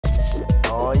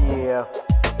Oh yeah.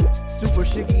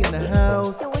 Supershigi in the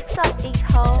house. Yo, what's up,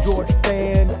 H-Ho? George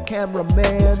fan,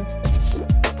 cameraman.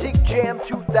 TIGJam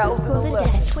 2011. Pull the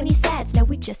dice, 20 sides, now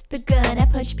we just begun. I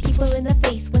punch people in the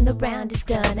face when the round is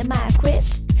done. Am I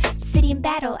equipped? City and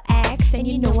battle axe, and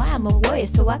you know I'm a warrior,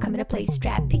 so I come in a place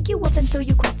strap. Pick you up and throw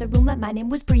you across the room like my name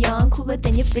was Brian. Cooler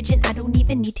than your vision, I don't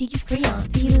even need to use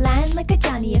Freon. Be lying like a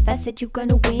Johnny if I said you're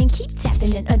gonna win. Keep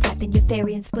tapping and untapping your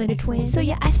fairy and splinter twin. So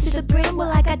your eyes to the brim, well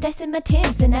I got dice in my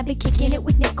Timbs, and I've been kicking it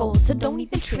with nickels, so don't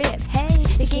even trip. Hey,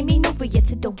 the game ain't over yet,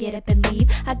 so don't get up and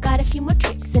leave. I got a few more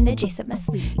tricks and a Jace up my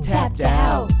sleeve. Tapped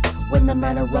out when the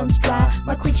mana runs dry.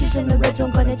 My creatures in the red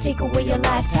zone gonna take away your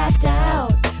life. Tapped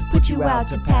out, put you out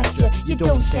to pasture. You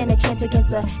don't stand a chance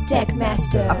against the deck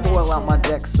master. I foil out my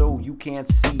deck so you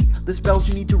can't see the spells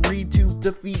you need to read to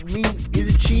defeat me. Is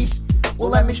it cheap? Well,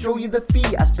 let me show you the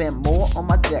fee. I spent more on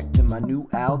my deck than my new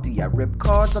Aldi. I rip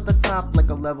cards off the top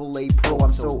like a level A pro.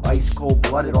 I'm so ice cold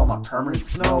blooded on my permanent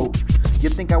snow.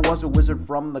 You'd think I was a wizard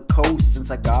from the coast,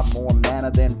 since I got more mana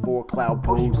than 4 cloud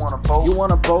posts. You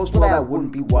wanna boast? Well, that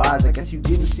wouldn't be wise. I guess you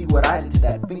didn't see what I did to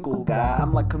that Finkel guy.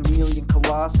 I'm like Chameleon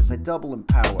Colossus, I double in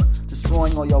power,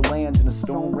 destroying all your lands in a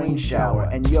stone rain shower.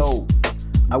 And yo,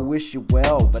 I wish you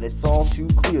well, but it's all too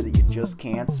clear that you just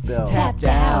can't spell. Tapped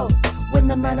out when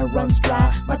the mana runs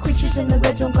dry. My creatures in the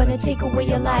red zone gonna take away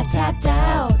your life. Tapped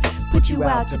out, put you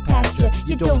out to pasture.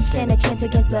 You don't stand a chance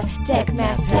against the deck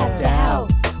master. Tapped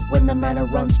out when the mana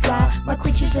runs dry. My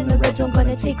creatures in the red zone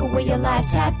gonna take away your life.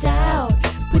 Tapped out,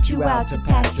 put you out to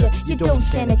pasture. You don't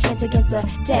stand a chance against the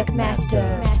deck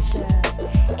master.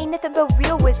 Ain't nothing but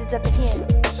real wizards up in here.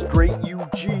 Straight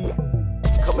UG,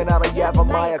 coming out of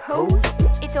Yavamaya Coast.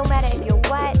 It don't matter if you're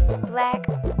white, black,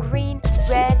 green,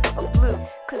 red, or blue,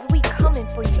 cause we coming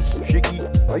for you.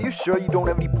 Shiggy, are you sure you don't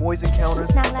have any poison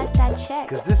counters? Not last I checked.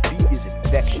 Cause this beat is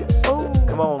infectious. Ooh.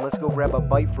 Come on, let's go grab a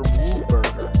bite from Woo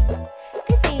Burger.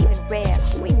 This ain't even rare.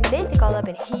 We mythic all up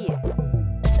in here.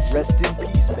 Rest in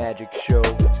peace, Magic Show.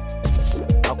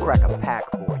 I'll crack a pack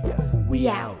for you. We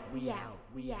out. We out.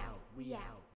 We out. We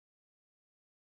out.